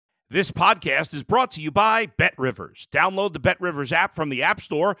This podcast is brought to you by BetRivers. Download the BetRivers app from the App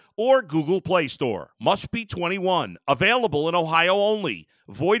Store or Google Play Store. Must be 21. Available in Ohio only.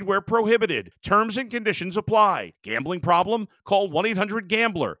 Void where prohibited. Terms and conditions apply. Gambling problem? Call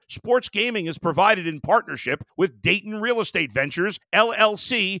 1-800-GAMBLER. Sports gaming is provided in partnership with Dayton Real Estate Ventures,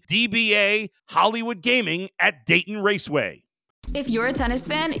 LLC, DBA, Hollywood Gaming at Dayton Raceway. If you're a tennis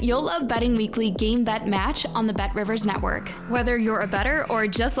fan, you'll love Betting Weekly Game Bet Match on the BetRivers Network. Whether you're a bettor or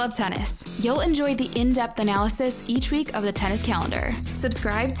just love tennis, you'll enjoy the in-depth analysis each week of the tennis calendar.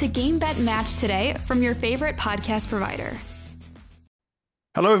 Subscribe to Game Bet Match today from your favorite podcast provider.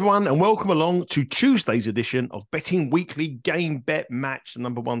 Hello, everyone, and welcome along to Tuesday's edition of Betting Weekly Game Bet Match, the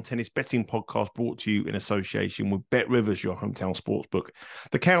 #1 tennis betting podcast brought to you in association with BetRivers, your hometown sportsbook.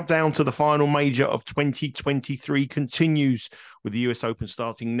 The countdown to the final major of 2023 continues with the US Open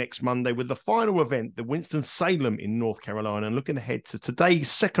starting next Monday with the final event, the Winston-Salem in North Carolina. And looking ahead to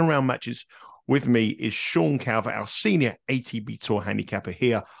today's second round matches, with me is Sean Calvert, our senior ATB Tour handicapper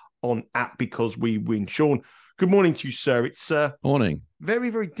here on App Because We Win. Sean, good morning to you, sir. It's morning. Very,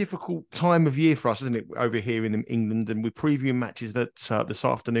 very difficult time of year for us, isn't it, over here in England? And we're previewing matches that this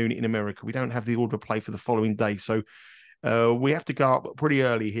afternoon in America. We don't have the order of play for the following day. So we have to go up pretty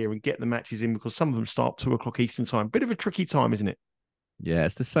early here and get the matches in because some of them start 2 o'clock Eastern time. Bit of a tricky time, isn't it? Yeah,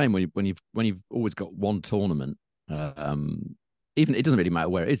 it's the same when you've always got one tournament. Even it doesn't really matter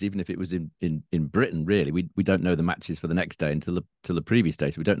where it is. Even if it was in Britain, really, we don't know the matches for the next day until the previous day.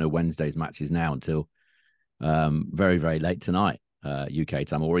 So we don't know Wednesday's matches now until very, very late tonight, UK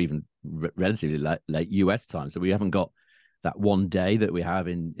time, or even relatively late US time. So we haven't got that one day that we have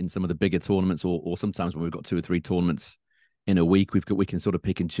in some of the bigger tournaments, or sometimes when we've got 2 or 3 tournaments in a week, we can sort of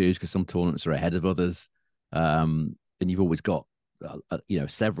pick and choose because some tournaments are ahead of others, and you've always got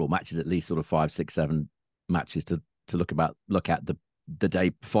several matches, at least sort of 5, 6, 7 matches to look at the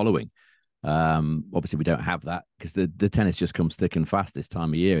day following. Obviously we don't have that because the tennis just comes thick and fast this time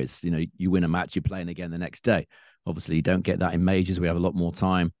of year. It's, you win a match, you're playing again the next day. Obviously you don't get that in majors. We have a lot more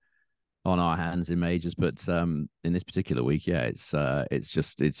time on our hands in majors, but in this particular week, yeah, it's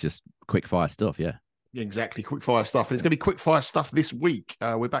just quick fire stuff. Yeah, exactly. Quick fire stuff. And it's going to be quick fire stuff this week.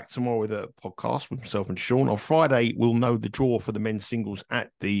 We're back tomorrow with a podcast with myself and Sean. On Friday, we'll know the draw for the men's singles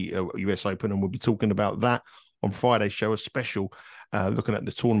at the US Open, and we'll be talking about that on Friday's show, a special looking at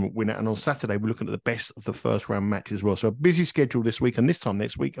the tournament winner. And on Saturday, we're looking at the best of the first round matches as well. So a busy schedule this week. And this time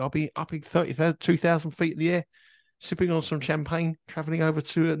next week, I'll be up in 2,000 feet in the air, sipping on some champagne, traveling over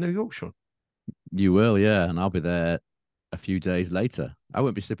to New York, Sean. You will, yeah. And I'll be there a few days later. I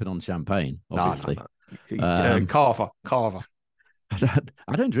won't be sipping on champagne, obviously. No. Carver.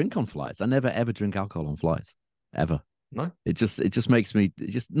 I don't drink on flights. I never, ever drink alcohol on flights, ever. No, it just makes me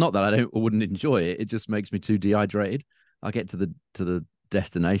not that I wouldn't enjoy it. It just makes me too dehydrated. I get to the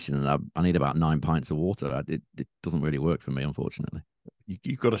destination and I need about 9 pints of water. It doesn't really work for me, unfortunately.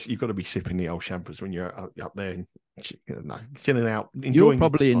 You've got to be sipping the old champers when you're up there and chilling out. You're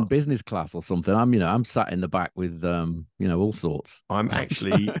probably in business class or something. I'm sat in the back with all sorts. I'm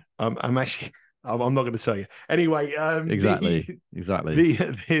not going to tell you. Anyway, exactly.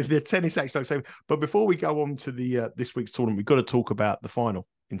 The tennis action. So, but before we go on to the this week's tournament, we've got to talk about the final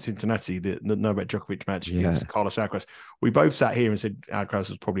in Cincinnati, the Novak Djokovic match against Carlos Alcaraz. We both sat here and said Alcaraz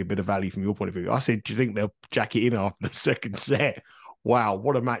was probably a bit of value from your point of view. I said, do you think they'll jack it in after the second set? Wow,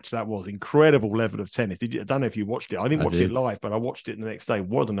 what a match that was. Incredible level of tennis. I don't know if you watched it. I didn't watch it live, but I watched it the next day.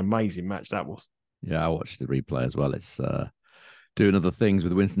 What an amazing match that was. Yeah, I watched the replay as well. It's doing other things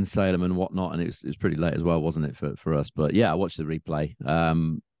with Winston-Salem and whatnot, and it was pretty late as well, wasn't it, for us? But yeah, I watched the replay.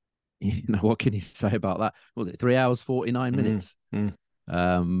 What can you say about that? What was it 3 hours 49 minutes?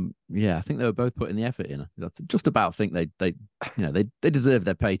 Yeah, I think they were both putting the effort in. I just about think they deserve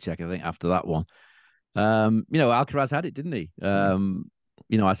their paycheck, I think, after that one. Alcaraz had it, didn't he?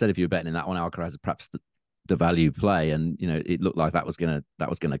 I said if you were betting in that one, Alcaraz perhaps the value play, and it looked like that was gonna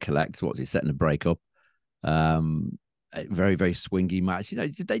collect. What was he setting to break up? A very, very swingy match.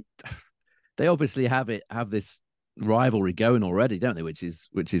 They obviously have this rivalry going already, don't they? Which is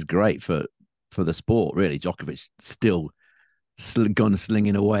great for the sport, really. Djokovic still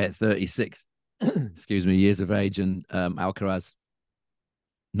slinging away at 36, excuse me, years of age, and Alcaraz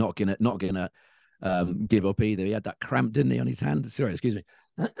not gonna give up either. He had that cramp, didn't he, on his hand? Sorry, excuse me.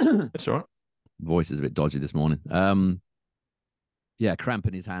 That's all right. Voice is a bit dodgy this morning. Cramp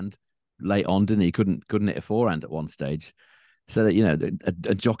in his hand late on, didn't he? Couldn't hit a forehand at one stage. So that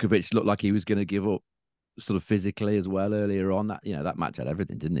a Djokovic looked like he was going to give up sort of physically as well earlier on. That match had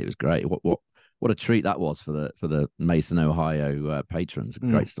everything, didn't it? It was great. What a treat that was for the Mason, Ohio patrons.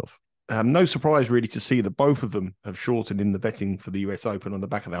 Great stuff. No surprise, really, to see that both of them have shortened in the betting for the US Open on the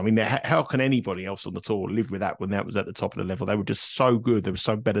back of that. I mean, how can anybody else on the tour live with that when that was at the top of the level? They were just so good. They were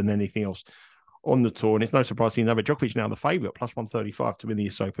so better than anything else on the tour. And it's no surprise to see Novak Djokovic now the favourite, plus 135 to win the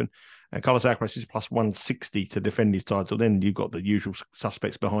US Open. And Carlos Alcaraz is plus 160 to defend his title. Then you've got the usual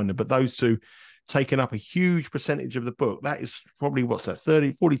suspects behind them. But those two taking up a huge percentage of the book. That is probably, what's that,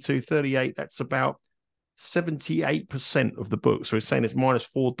 30, 42, 38. That's about 78% of the book. So it's saying it's minus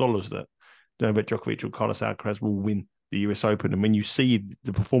 $4 that Novak Djokovic or Carlos Alcaraz will win the US Open. And when you see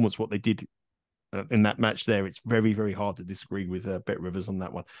the performance, what they did in that match there, it's very, very hard to disagree with Bet Rivers on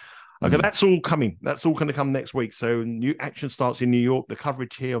that one. Okay, that's all coming. That's all going to come next week. So new action starts in New York. The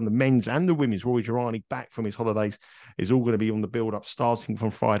coverage here on the men's and the women's, Rory Girani back from his holidays, is all going to be on the build-up starting from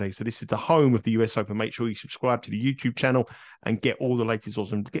Friday. So this is the home of the US Open. Make sure you subscribe to the YouTube channel and get all the latest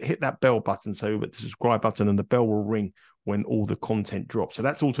odds. And hit that bell button so that the subscribe button and the bell will ring when all the content drops. So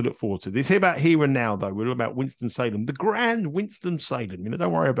that's all to look forward to. This about here and now, though. We're all about Winston-Salem, the grand Winston-Salem.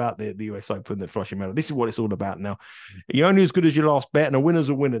 Don't worry about the US Open, the Flushing Meadow. This is what it's all about now. You're only as good as your last bet, and a winner's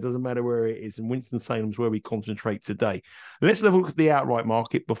a winner. Doesn't matter where it is. And Winston-Salem's where we concentrate today. Let's have a look at the outright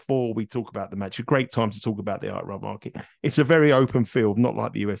market before we talk about the match. A great time to talk about the outright market. It's a very open field, not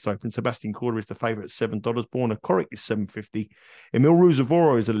like the US Open. Sebastian Korda is the favourite at $7. Borna Coric is $7.50. Emil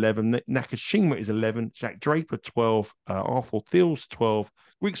Ruzavoro is 11. Nakashima is 11. Jack Draper 12. Arthur Thiels 12,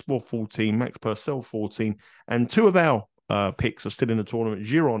 Greek Sport 14, Max Purcell 14, and two of our picks are still in the tournament.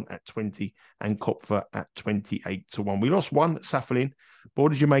 Giron at 20 and Kopfer at 28-1. We lost one at Safalin, but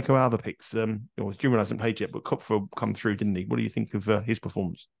what did you make of our other picks? Giron hasn't played yet, but Kopfer come through, didn't he? What do you think of his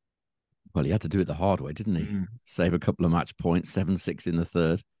performance? Well, he had to do it the hard way, didn't he? Save a couple of match points, 7-6 in the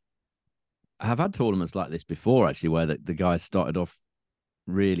third. I have had tournaments like this before, actually, where the guys started off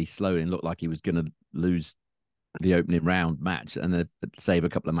really slow and looked like he was going to lose the opening round match and they save a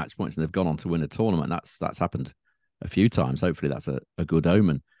couple of match points and they've gone on to win a tournament. That's happened a few times. Hopefully that's a good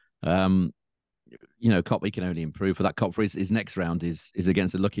omen. Kopfer can only improve for that. Kopfer, his next round is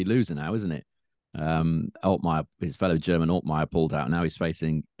against a lucky loser now, isn't it? Altmaier, his fellow German Altmaier, pulled out. Now he's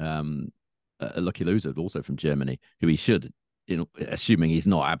facing a lucky loser also from Germany, who he should, assuming he's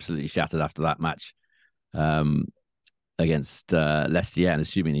not absolutely shattered after that match against Lestier, and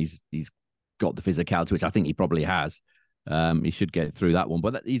assuming he's got the physicality, which I think he probably has. He should get through that one,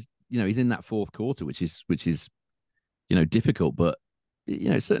 but he's in that fourth quarter, which is difficult, but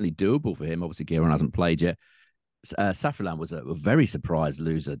certainly doable for him. Obviously, Giron hasn't played yet. Safalin was a very surprise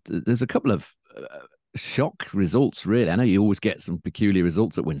loser. There's a couple of shock results, really. I know you always get some peculiar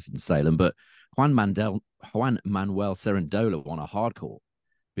results at Winston-Salem, but Juan Manuel Cerandola won a hard court,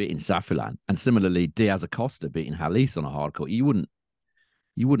 beating Safalin, and similarly Diaz Acosta beating Halis on a hard court. You wouldn't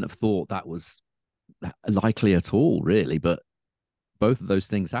have thought that was likely at all, really, but both of those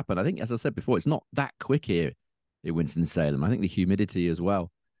things happen. I think, as I said before, it's not that quick here in Winston-Salem. I think the humidity as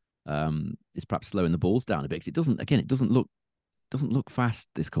well is perhaps slowing the balls down a bit. It doesn't look fast,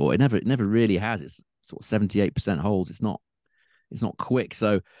 this court. It never really has. It's sort of 78% holes. It's not quick.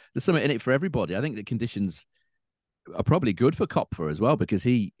 So there's something in it for everybody. I think the conditions are probably good for Kopfer as well, because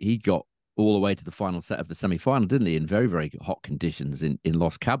he got all the way to the final set of the semi-final, didn't he? In very, very hot conditions in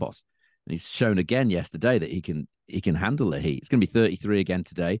Los Cabos. And he's shown again yesterday that he can handle the heat. It's going to be 33 again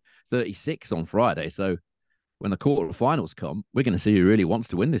today, 36 on Friday. So when the quarterfinals come, we're going to see who really wants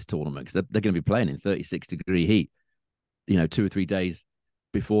to win this tournament, because they're going to be playing in 36-degree heat, 2 or 3 days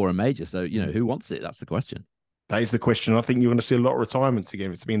before a major. So, who wants it? That's the question. That is the question. I think you're going to see a lot of retirements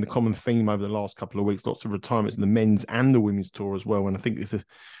again. It's been the common theme over the last couple of weeks. Lots of retirements in the men's and the women's tour as well. And I think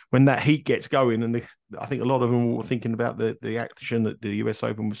when that heat gets going, and I think a lot of them were thinking about the action that the US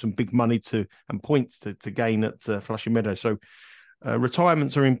Open with some big money and points to gain at Flushing Meadows. So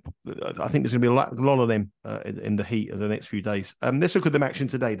retirements are in. I think there's going to be a lot of them in the heat of the next few days. Let's look at the action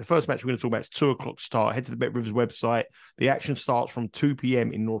today. The first match we're going to talk about is 2:00 start. Head to the Bet Rivers website. The action starts from 2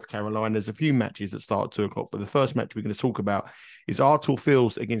 p.m. in North Carolina. There's a few matches that start at 2:00, but the first match we're going to talk about is Arthur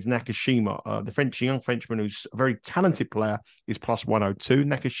Thiels against Nakashima. The young Frenchman, who's a very talented player, is plus 102.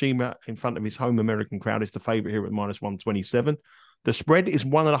 Nakashima, in front of his home American crowd, is the favourite here at minus 127. The spread is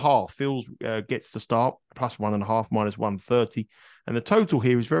 1.5. Thiels gets to start, plus 1.5, minus 130. And the total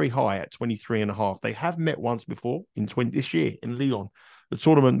here is very high at 23.5. They have met once before this year in Lyon, the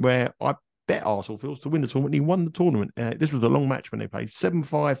tournament where I bet Arthur Thiels to win the tournament. He won the tournament. This was a long match when they played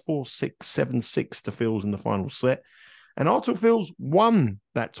 7-5, 4-6, 7-6 to Thiels in the final set. And Arthur Thiels won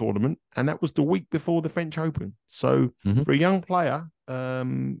that tournament, and that was the week before the French Open. So for a young player,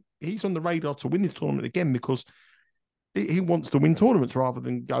 he's on the radar to win this tournament again, because he wants to win tournaments rather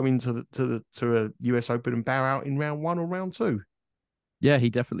than go into to a US Open and bow out in round 1 or round 2. Yeah, he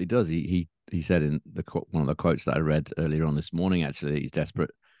definitely does. He said in one of the quotes that I read earlier on this morning, actually, that he's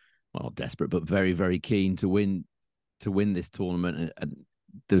desperate. Well, not desperate, but very, very keen to win this tournament. And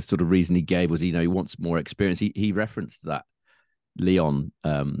the sort of reason he gave was, he wants more experience. He referenced that Leon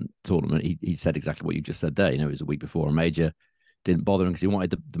tournament. He said exactly what you just said there. It was a week before a major. Didn't bother him because he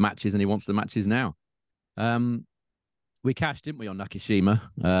wanted the matches, and he wants the matches now. We cashed, didn't we, on Nakashima?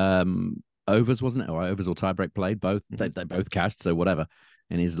 Overs, wasn't it? Or overs or tiebreak played, both. Mm-hmm. They both cashed, so whatever,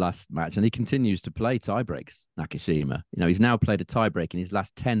 in his last match. And he continues to play tiebreaks, Nakashima. He's now played a tiebreak in his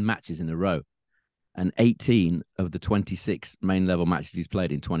last 10 matches in a row. And 18 of the 26 main level matches he's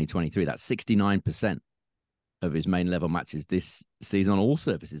played in 2023. That's 69% of his main level matches this season on all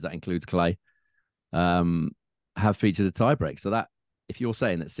surfaces. That includes clay. Have featured a tiebreak. So that, if you're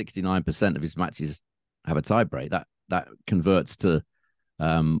saying that 69% of his matches have a tiebreak, that converts to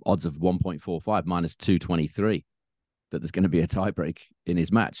odds of 1.45 minus 223 that there's going to be a tiebreak in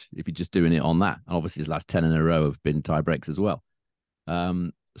his match if you're just doing it on that. And obviously his last 10 in a row have been tiebreaks as well.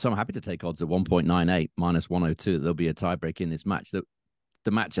 So I'm happy to take odds of 1.98 minus 102 that there'll be a tiebreak in this match.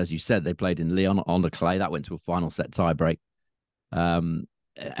 The match, as you said, they played in Lyon on the clay. That went to a final set tiebreak. And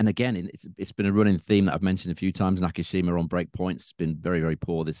again, it's been a running theme that I've mentioned a few times. Nakashima on break points has been very, very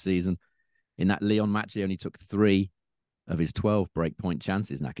poor this season. In that Lyon match, he only took 3 of his 12 break point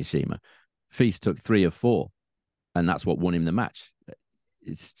chances, Nakashima. Feast took 3 of 4, and that's what won him the match.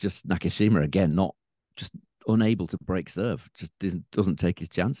 It's just Nakashima, again, not just unable to break serve, just doesn't take his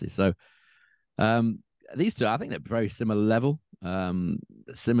chances. So these two, I think they're very similar level,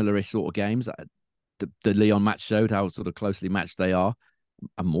 similar-ish sort of games. The Lyon match showed how sort of closely matched they are.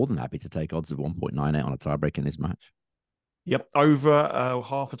 I'm more than happy to take odds of 1.98 on a tiebreak in this match. Yep, over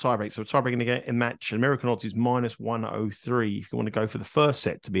half a tiebreak. So a tiebreak in a match, American odds is minus 103. If you want to go for the first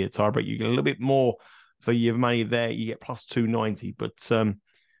set to be a tiebreak, you get a little bit more for your money there. You get plus 290. But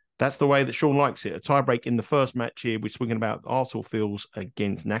that's the way that Sean likes it. A tiebreak in the first match here. We're speaking about Arthur Fields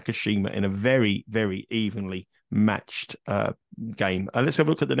against Nakashima in a very, very evenly matched game. Let's have a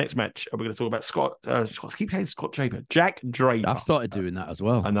look at the next match. We're going to talk about Scott. Keep saying Scott Draper. Jack Draper. I've started doing that as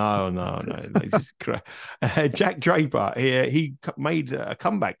well. No. Jack Draper. He made a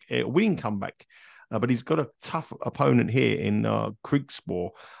comeback, a winning comeback, but he's got a tough opponent here in Griekspoor.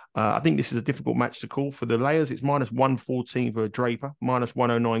 I think this is a difficult match to call. For the layers, it's minus 114 for Draper, minus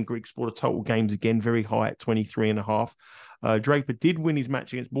 109 Griekspoor. The total games, again, very high at 23.5. Draper did win his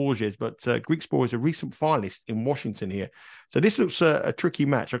match against Borges, but Griekspoor is a recent finalist in Washington here. So this looks a tricky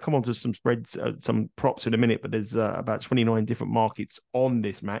match. I'll come on to some spreads, some props in a minute, but there's about 29 different markets on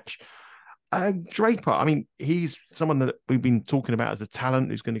this match. Draper, I mean, he's someone that we've been talking about as a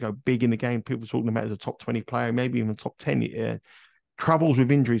talent who's going to go big in the game. People talking about as a top 20 player, maybe even top 10. Troubles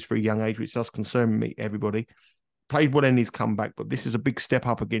with injuries for a young age, which does concern me, everybody. Played well in his comeback, but this is a big step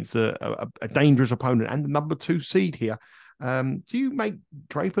up against a dangerous opponent and the number 2 seed here. Do you make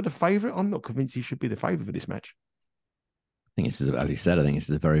Draper the favourite? I'm not convinced he should be the favourite for this match. I think this is, as you said, I think this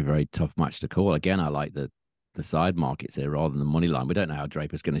is a very, very tough match to call. Again, I like the side markets here rather than the money line. We don't know how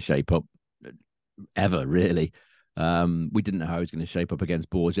Draper's going to shape up ever, really. We didn't know how he was going to shape up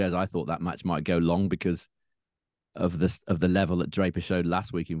against Borges. I thought that match might go long because of the level that Draper showed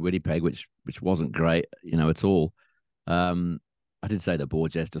last week in Winnipeg, which wasn't great, at all. I did say that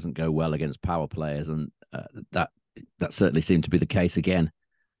Borges doesn't go well against power players, and that certainly seemed to be the case again.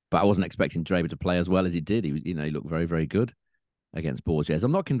 But I wasn't expecting Draper to play as well as he did. He looked very, very good against Borges.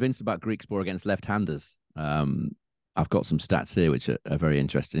 I'm not convinced about Griekspoor against left-handers. I've got some stats here which are very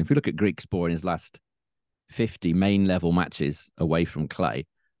interesting. If we look at Griekspoor in his last 50 main level matches away from clay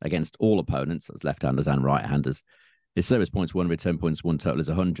against all opponents, that's left-handers and right-handers, his service points won, return points won total is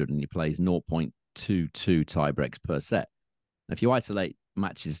 100, and he plays 0.22 tiebreaks per set. And if you isolate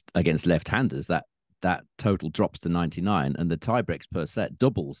matches against left-handers, that total drops to 99, and the tiebreaks per set almost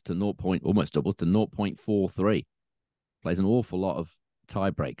doubles to 0.43. Plays an awful lot of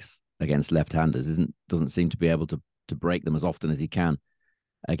tiebreaks against left-handers. Doesn't seem to be able to break them as often as he can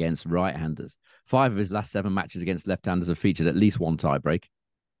against right-handers. 5 of his last 7 matches against left-handers have featured at least one tiebreak.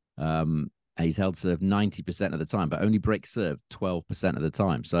 He's held serve 90% of the time, but only break serve 12% of the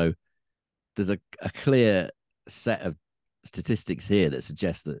time. So there's a clear set of statistics here that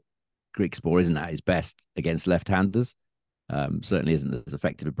suggests that Griekspoor isn't at his best against left-handers. Certainly isn't as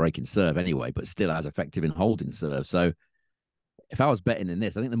effective at breaking serve anyway, but still as effective in holding serve. So if I was betting in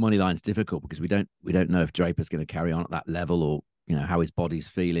this, I think the money line's difficult because we don't know if Draper's going to carry on at that level or how his body's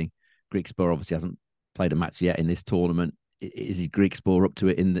feeling. Griekspoor obviously hasn't played a match yet in this tournament. Is he Griekspoor up to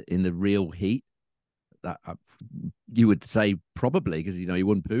it in the real heat? That you would say probably because he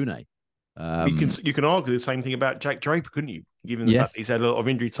won Pune. You can argue the same thing about Jack Draper, couldn't you? Given the fact that he's had a lot of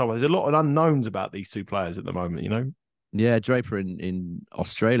injury time. There's a lot of unknowns about these two players at the moment, you know? Yeah, Draper in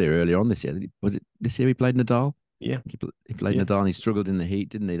Australia earlier on this year. Was it this year he played Nadal? Yeah. He played Nadal and he struggled in the heat,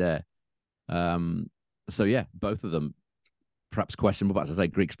 didn't he, there? So, yeah, both of them perhaps questionable. But as I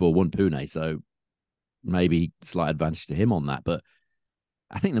say, Griekspoor won Pune, so maybe slight advantage to him on that. But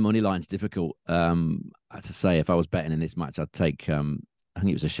I think the money line's difficult. To say, if I was betting in this match, I'd take, I think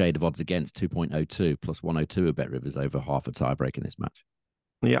it was a shade of odds against 2.02 plus 102 at Bet Rivers over half a tiebreak in this match.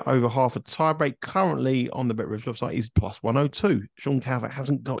 Yeah, over half a tiebreak currently on the Bet Rivers website is plus 102. Sean Calvert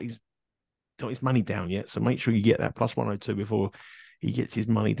hasn't got his money down yet, so make sure you get that plus 102 before he gets his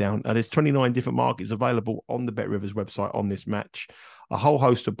money down. There's 29 different markets available on the Bet Rivers website on this match. A whole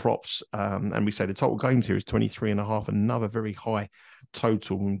host of props, and we say the total games here is 23.5, another very high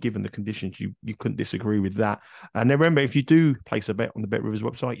total. And given the conditions, you couldn't disagree with that. And then remember, if you do place a bet on the Bet Rivers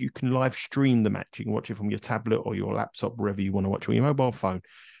website, you can live stream the match. You can watch it from your tablet or your laptop, wherever you want to watch, or your mobile phone.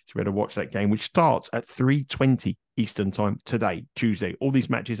 So you better watch that game, which starts at 3:20 Eastern time today, Tuesday. All these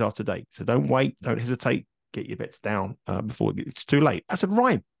matches are today, so don't wait, don't hesitate. Get your bets down before it's too late. That's a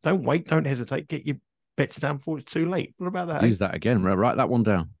rhyme. Don't wait, don't hesitate. Get your bets down before it's too late. What about that? Use that again. Write that one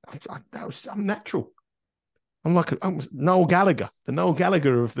down. I'm natural. I'm Noel Gallagher, the Noel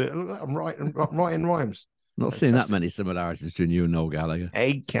Gallagher of the. I'm writing rhymes. Not seeing that many similarities between you and Noel Gallagher.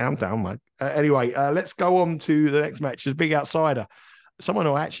 Hey, calm down, mate. Anyway, let's go on to the next match. There's a big outsider. Someone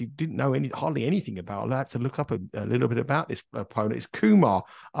who I actually didn't know hardly anything about. I had to look up a little bit about this opponent. It's Kumar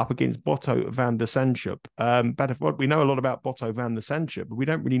up against Botto van der Sandschulp. But we know a lot about Botto van der Sandschulp, but we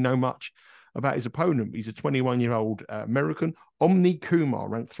don't really know much about his opponent. He's a 21-year-old American. Omni Kumar,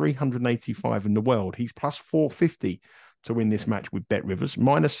 ranked 385 in the world. He's plus 450 to win this match with Bet Rivers.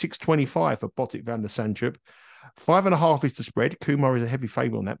 Minus 625 for Botic van der Sandschulp. 5.5 is the spread. Kumar is a heavy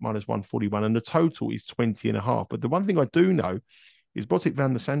favourite on that, minus 141. And the total is 20.5. But the one thing I do know is Botic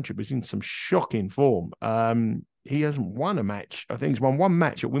van der Sandschulp is in some shocking form. He hasn't won a match. I think he's won one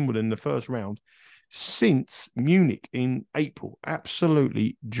match at Wimbledon in the first round since Munich in April.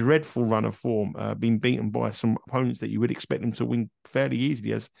 Absolutely dreadful run of form. Been beaten by some opponents that you would expect him to win fairly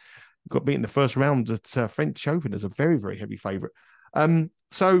easily. Has got beaten the first round at French Open as a very, very heavy favourite.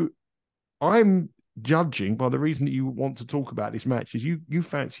 So I'm judging by the reason that you want to talk about this match is you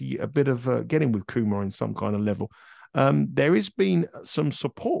fancy a bit of getting with Kumar in some kind of level. There has been some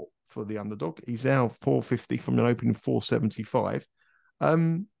support for the underdog. He's now 450 from an opening 475.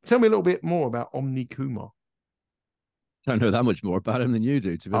 Tell me a little bit more about Omni Kumar. I don't know that much more about him than you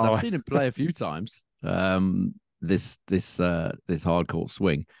do, because I've seen him play a few times. This hard court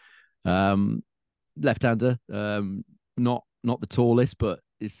swing, left-hander, not the tallest, but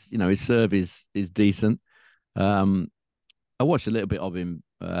his serve is decent. I watched a little bit of him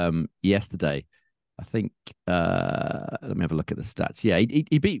yesterday. I think, let me have a look at the stats. Yeah,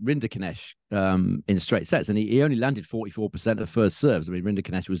 he beat Rinderknecht in straight sets, and he only landed 44% of first serves. I mean,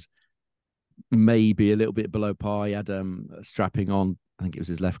 Rinderknecht was maybe a little bit below par. He had strapping on, I think it was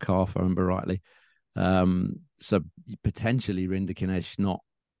his left calf, if I remember rightly. So potentially Rinderknecht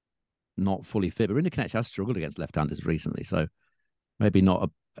not fully fit, but Rinderknecht has struggled against left-handers recently, so maybe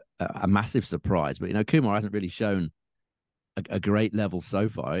not a massive surprise. But, Kumar hasn't really shown a great level so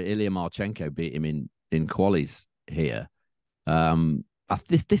far. Ilya Marchenko beat him in qualies here.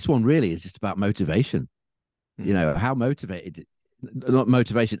 This one really is just about motivation. How motivated, not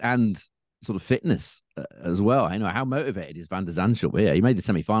motivation and sort of fitness as well. How motivated is Van der Zandschulp here? He made the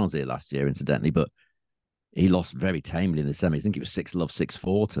semi-finals here last year, incidentally, but he lost very tamely in the semis. I think it was 6-love,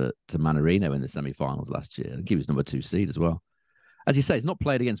 6-4 to Manarino in the semi-finals last year. I think he was number 2 seed as well. As you say, he's not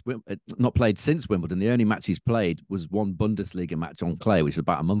played since Wimbledon. The only match he's played was one Bundesliga match on clay, which was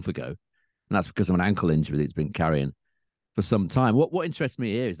about a month ago. And that's because of an ankle injury that he's been carrying for some time. What interests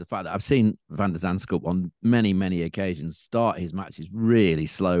me here is the fact that I've seen Van der Zandschulp on many, many occasions start his matches really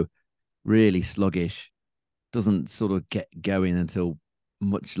slow, really sluggish, doesn't sort of get going until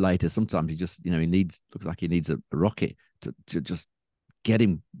much later. Sometimes he just, looks like he needs a rocket to just get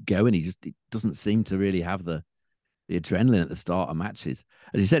him going. It doesn't seem to really have the adrenaline at the start of matches.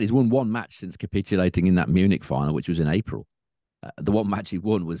 As you said, he's won one match since capitulating in that Munich final, which was in April. The one match he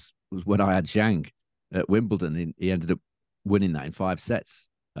won was when I had Zhang at Wimbledon. He ended up winning that in 5 sets,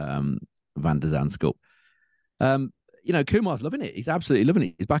 Van der Zandschulp. Kumar's loving it. He's absolutely loving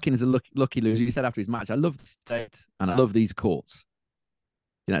it. He's back in as a lucky loser. He said after his match, I love the state and I love these courts.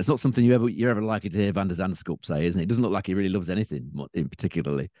 It's not something you're ever likely to hear Van der Zandschulp say, isn't it? It doesn't look like he really loves anything in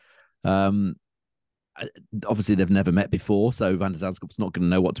particularly. Obviously, they've never met before, so Van der Zandschulp's not going to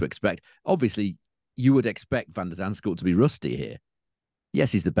know what to expect. Obviously, you would expect Van der Zandschulp to be rusty here.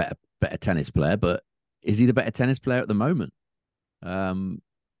 yes, he's the better tennis player, but is he the better tennis player at the moment?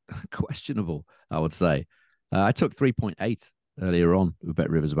 Questionable, I would say. I took 3.8 earlier on with Bet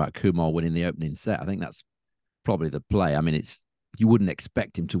Rivers about Kumar winning the opening set. I think that's probably the play. I mean, you wouldn't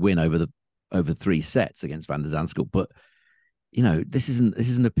expect him to win over 3 sets against Van der Zandschulp, but this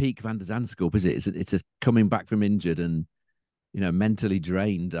isn't a peak Van der Zandschulp, is it? It's a coming back from injured and mentally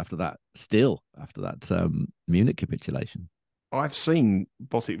drained after that Munich capitulation. I've seen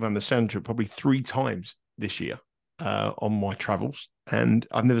Botic van der Zandschulp probably 3 times this year on my travels, and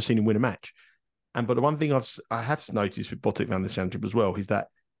I've never seen him win a match. But the one thing I have noticed with Botic van der Zandschulp as well is that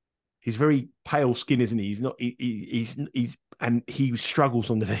he's very pale skin, isn't he? He's not. And he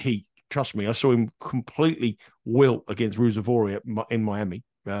struggles under the heat. Trust me, I saw him completely wilt against Ruusuvuori in Miami.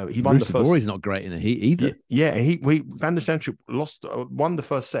 He won the first. Ruusuvuori's not great in the heat either. Yeah, Van der Zandschulp won the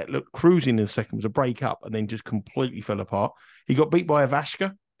first set. Look, cruising in the second was a break up, and then just completely fell apart. He got beat by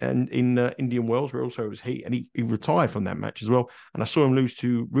Ivashka and in Indian Wells, where also it was heat, and he retired from that match as well. And I saw him lose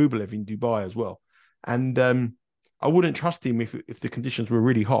to Rublev in Dubai as well. And I wouldn't trust him if the conditions were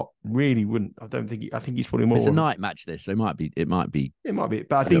really hot. Really wouldn't. I think he's probably more. It's a night match this, so it might be. But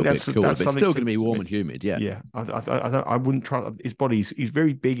I think that's cool, it's still going to be warm and humid. Yeah. Yeah. I wouldn't trust his body. He's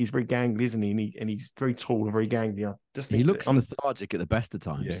very big. He's very gangly, isn't he? And he's very tall and very gangly. He looks lethargic at the best of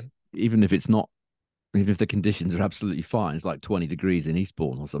times. Yeah. Even if the conditions are absolutely fine, it's like 20 degrees in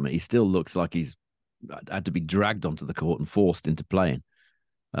Eastbourne or something. He still looks like he's had to be dragged onto the court and forced into playing.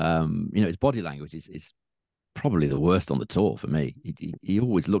 His body language is probably the worst on the tour for me. He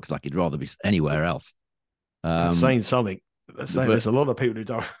always looks like he'd rather be anywhere else. That's saying something. There's a lot of people who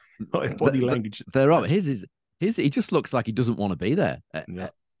don't like body language. They're up. He just looks like he doesn't want to be there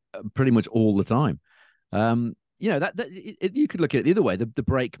pretty much all the time. You could look at it the other way. The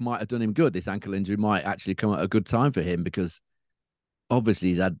break might have done him good. This ankle injury might actually come at a good time for him because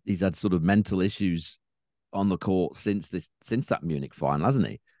obviously he's had sort of mental issues on the court since that Munich final, hasn't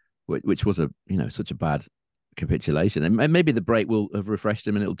he? Which was such a bad capitulation. And maybe the break will have refreshed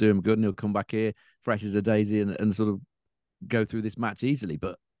him and it'll do him good and he'll come back here fresh as a daisy and sort of go through this match easily.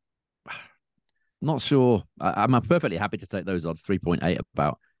 But not sure. I'm perfectly happy to take those odds, 3.8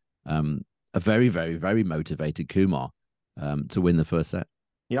 about a very, very, very motivated Kumar to win the first set.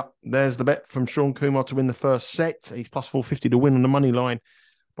 Yep, there's the bet from Sean Kumar to win the first set. He's plus 450 to win on the money line.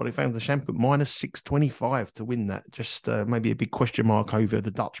 But he found the champ at minus 625 to win that. Just maybe a big question mark over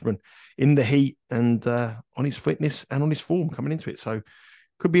the Dutchman in the heat and on his fitness and on his form coming into it. So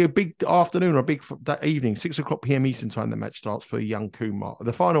could be a big afternoon or a big that evening, 6 o'clock p.m. Eastern time. The match starts for young Kumar.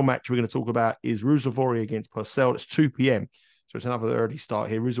 The final match we're going to talk about is Ruusuvuori against Purcell. It's 2 p.m. So it's another early start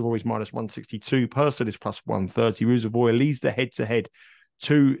here. Ruusuvuori is minus 162. Purcell is plus 130. Ruusuvuori leads the head-to-head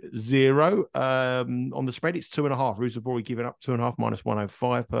 2-0. On the spread, it's 2.5. Ruusuvuori giving up 2.5 minus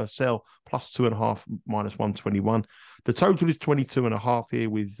 105. Purcell plus 2.5 minus 121. The total is 22.5 here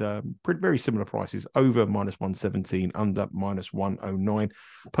with very similar prices. Over minus 117, under minus 109.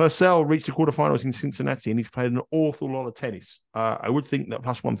 Purcell reached the quarterfinals in Cincinnati and he's played an awful lot of tennis. I would think that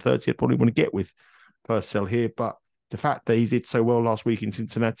plus 130 I'd probably want to get with Purcell here, but the fact that he did so well last week in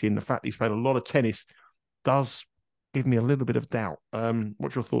Cincinnati and the fact that he's played a lot of tennis does give me a little bit of doubt.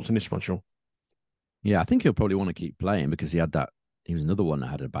 What's your thoughts on this one, Sean? Yeah, I think he'll probably want to keep playing because he was another one that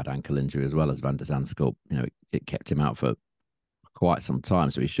had a bad ankle injury as well as Van der Zandschulp. It kept him out for quite some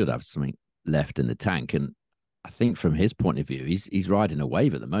time, so he should have something left in the tank. And I think from his point of view, he's riding a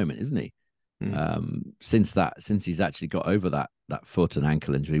wave at the moment, isn't he? Since he's actually got over that foot and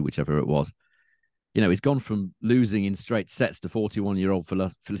ankle injury, whichever it was. He's gone from losing in straight sets to 41-year-old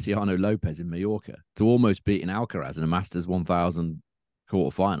Feliciano Lopez in Mallorca to almost beating Alcaraz in a Masters 1000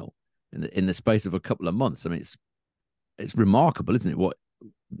 quarterfinal in the space of a couple of months. I mean, it's remarkable, isn't it? What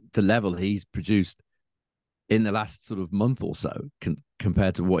the level he's produced in the last sort of month or so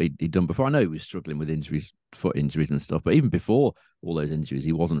compared to what he'd done before. I know he was struggling with injuries, foot injuries and stuff, but even before all those injuries,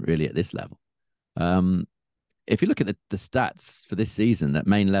 he wasn't really at this level. If you look at the stats for this season at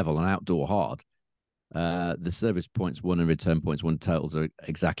main level and outdoor hard, the service points won and return points won totals are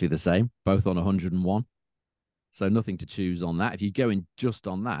exactly the same, both on 101. So nothing to choose on that. If you go in just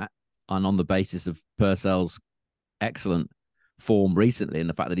on that and on the basis of Purcell's excellent form recently and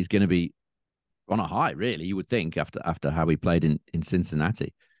the fact that he's going to be on a high, really, you would think after how he played in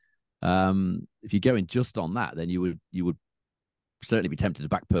Cincinnati. If you go in just on that, then you would certainly be tempted to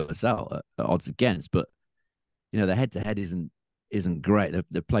back Purcell at odds against. But the head-to-head isn't great.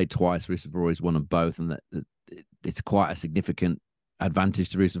 They've played twice. Ruusuvuori's won them both, and it's quite a significant advantage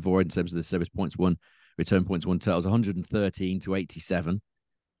to Ruusuvuori in terms of the service points won, return points won totals 113 to 87,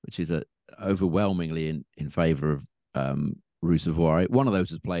 which is overwhelmingly in favour of Ruusuvuori. One of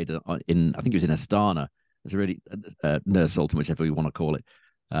those was played in, I think it was in Astana. It's a really Nursultan, whichever you want to call it.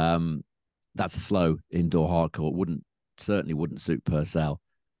 That's a slow indoor hardcourt. Certainly wouldn't suit Purcell.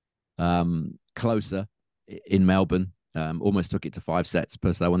 Closer in Melbourne. Almost took it to 5 sets.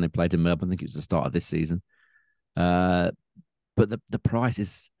 Purcell when they played in Melbourne. I think it was the start of this season. But the price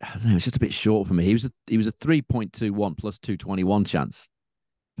is, I don't know, it's just a bit short for me. He was a 3.21 plus 221 chance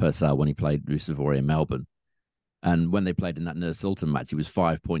Purcell when he played Ruusuvuori in Melbourne. And when they played in that Nursultan match, he was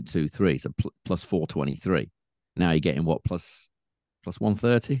 5.23, so plus 423. Now you're getting what, plus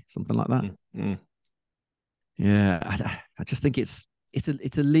 130, something like that. Mm-hmm. Yeah, I just think it's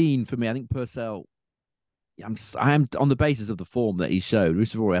a lean for me. I think Purcell, I am on the basis of the form that he showed.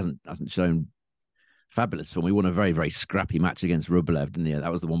 Ruusuvuori hasn't shown fabulous form. He won a very, very scrappy match against Rublev, didn't he?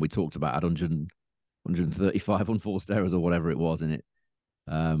 That was the one we talked about at 135 unforced errors or whatever it was in it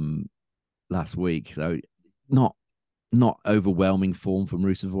last week. So not overwhelming form from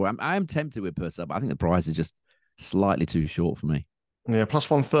Ruusuvuori. I am tempted with Purcell, but I think the price is just slightly too short for me. Yeah, plus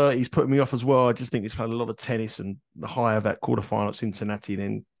 130 is putting me off as well. I just think he's played a lot of tennis, and the high of that quarterfinal at Cincinnati,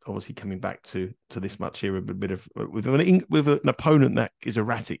 then obviously coming back to this match here with a bit of with an opponent that is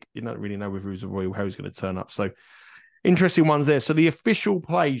erratic. You don't really know with Ruusuvuori how he's going to turn up. So interesting ones there. So the official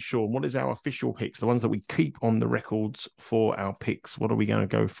plays, Sean, what is our official picks? The ones that we keep on the records for our picks. What are we going to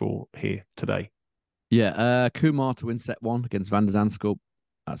go for here today? Yeah, Kumar to win set 1 against Van der Zandschulp.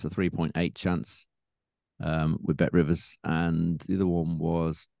 That's a 3.8 chance with Bet Rivers. And the other one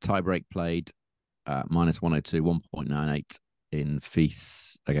was tiebreak played minus 102, 1.98 in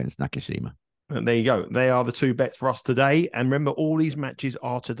Fees against Nakashima. And there you go. They are the 2 bets for us today. And remember, all these matches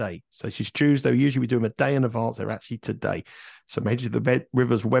are today. So this is Tuesday. Usually we do them a day in advance. They're actually today. So make to the Bet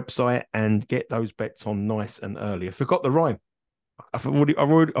Rivers website and get those bets on nice and early. I forgot the rhyme. I've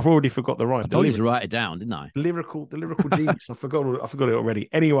already forgot the rhyme. I told you to write it down, didn't I? Lyrical genius. I forgot it already.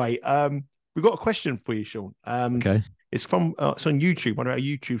 Anyway, we've got a question for you, Sean. Okay. It's from it's on YouTube. One of our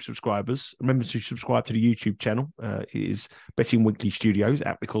YouTube subscribers. Remember to subscribe to the YouTube channel. It is Betting Weekly Studios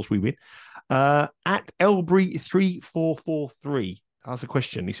at Because We Win. At Elbury3443 asks a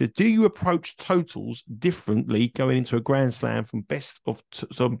question. He says, "Do you approach totals differently going into a Grand Slam from best of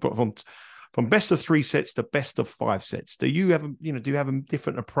 3 sets to best of 5 sets? Do you have a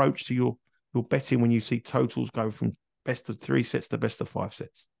different approach to your betting when you see totals go from best of 3 sets to best of 5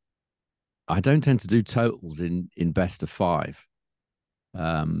 sets?" I don't tend to do totals in best of 5.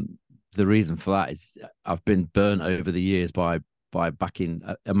 The reason for that is I've been burnt over the years by backing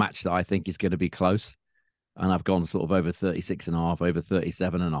a match that I think is going to be close, and I've gone sort of over 36.5, over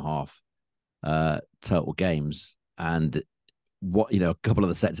 37.5 total games, and a couple of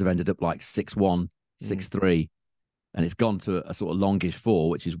the sets have ended up like 6-1, 6-3, and it's gone to a sort of longish 4,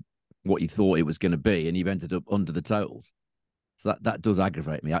 which is what you thought it was going to be, and you've ended up under the totals. So that does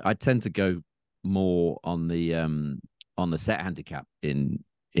aggravate me. I tend to go more on the set handicap in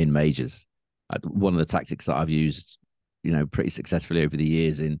majors. One of the tactics that I've used, pretty successfully over the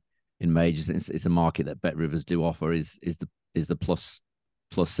years in majors, it's a market that Bet Rivers do offer is the plus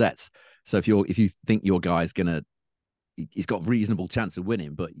sets. So if you think your guy's he's got reasonable chance of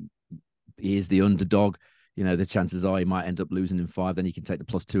winning, but he is the underdog, the chances are he might end up losing in 5. Then you can take the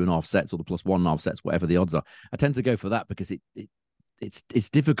plus 2.5 sets or the plus 1.5 sets, whatever the odds are. I tend to go for that because it's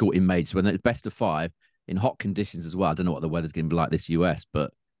difficult in majors when it's best of 5 in hot conditions as well. I don't know what the weather's going to be like this US,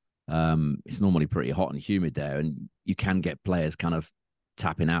 but it's normally pretty hot and humid there, and you can get players kind of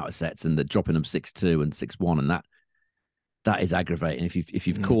tapping out of sets and they're dropping them 6-2 and 6-1, and that is aggravating. If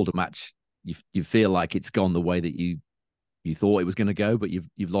you've called a match, you feel like it's gone the way that you thought it was going to go, but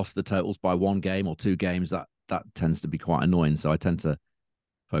you've lost the totals by 1 game or 2 games. That tends to be quite annoying. So I tend to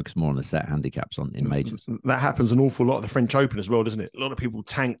focus more on the set handicaps in majors. That happens an awful lot at the French Open as well, doesn't it? A lot of people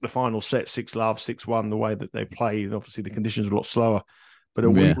tank the final set 6-love, 6-1, the way that they play. And obviously the conditions are a lot slower. But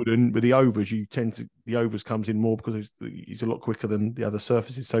at Wimbledon, with the overs, the overs comes in more because it's a lot quicker than the other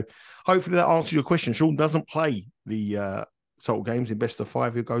surfaces. So hopefully that answers your question. Sean doesn't play the total games in best of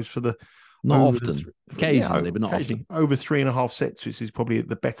 5. He goes for the Not often, occasionally, but not occasionally. often. Over 3.5 sets, which is probably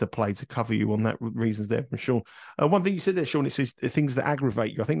the better play to cover you on that reasons there, for sure. One thing you said there, Sean, it says things that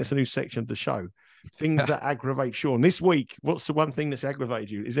aggravate you. I think that's a new section of the show. Things that aggravate Sean. This week, what's the one thing that's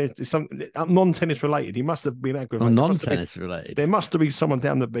aggravated you? Is there something non-tennis related? He must have been aggravated. Non-tennis related. There must have been someone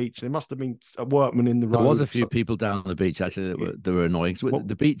down the beach. There must have been a workman in the road. There was a few people down the beach actually that were annoying. So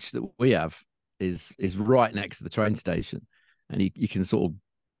the beach that we have is right next to the train station, and you can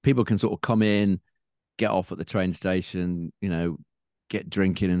people can come in, get off at the train station, get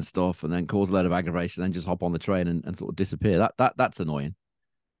drinking and stuff, and then cause a lot of aggravation, then just hop on the train and sort of disappear. That's annoying.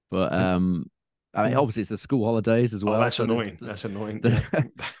 But I mean, obviously it's the school holidays as well. That's so annoying. there's- That's annoying.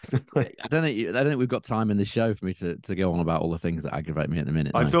 That's annoying. I don't think we've got time in the show for me to go on about all the things that aggravate me at the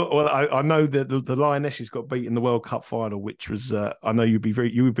minute. I thought, well, I know that the Lionesses got beat in the World Cup final, which was, I know you would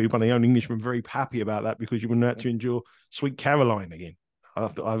be one of the only Englishmen very happy about that because you wouldn't have to endure Sweet Caroline again. I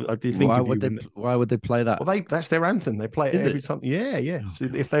did think why would they play that? Well, that's their anthem. They play it every time. Yeah, yeah. So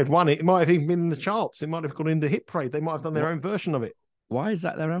if they'd won it, it might have even been in the charts. It might have gone in the hit parade. They might have done their own version of it. Why is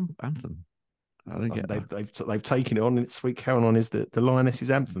that their anthem? I don't get that. They've taken it on, and Sweet Caroline is the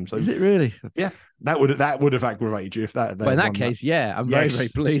Lionesses anthem. So is it really? Yeah, that would have aggravated you if that. Well, in that case, yeah, I'm very, very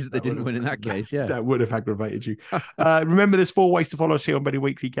pleased that they didn't win in that case. Yeah, that would have aggravated you. Remember, there's 4 ways to follow us here on Betting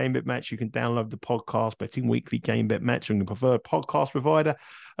Weekly Game Bet Match. You can download the podcast Betting Weekly Game Bet Match on your preferred podcast provider.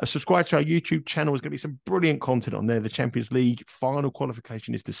 Subscribe to our YouTube channel. There's going to be some brilliant content on there. The Champions League final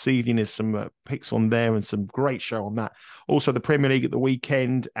qualification is this evening. There's some picks on there and some great show on that. Also, the Premier League at the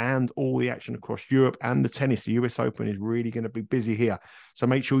weekend and all the action across Europe and the tennis. The US Open is really going to be busy here. So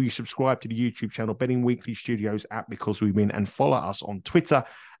make sure you subscribe to the YouTube channel, Betting Weekly Studios at Because We Win, and follow us on Twitter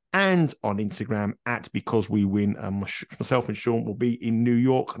and on Instagram at Because We Win. Myself and Sean will be in New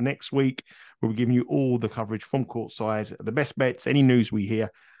York next week. We'll be giving you all the coverage from courtside, the best bets, any news we hear.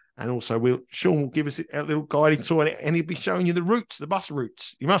 And also, Sean will give us a little guiding tour, and he'll be showing you the routes, the bus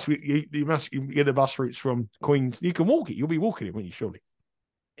routes. You must get the bus routes from Queens. You can walk it. You'll be walking it, won't you? Surely.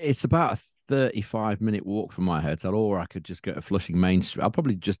 It's about a 35-minute walk from my hotel, or I could just go to Flushing Main Street. I'll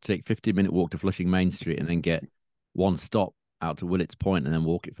probably just take a 15-minute walk to Flushing Main Street and then get one stop out to Willets Point and then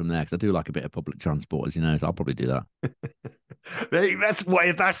walk it from there, because I do like a bit of public transport, as you know, so I'll probably do that.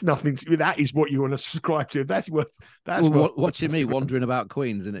 That's nothing. That is what you want to subscribe to. Watching me wandering about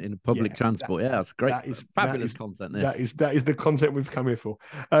Queens in public transport. Yeah, that's great. That is fabulous content. That is the content we've come here for.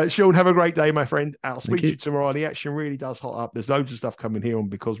 Sean, have a great day, my friend. I'll speak to you tomorrow. The action really does hot up. There's loads of stuff coming here on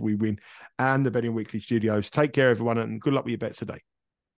Because We Win and the Betting Weekly Studios. Take care, everyone, and good luck with your bets today.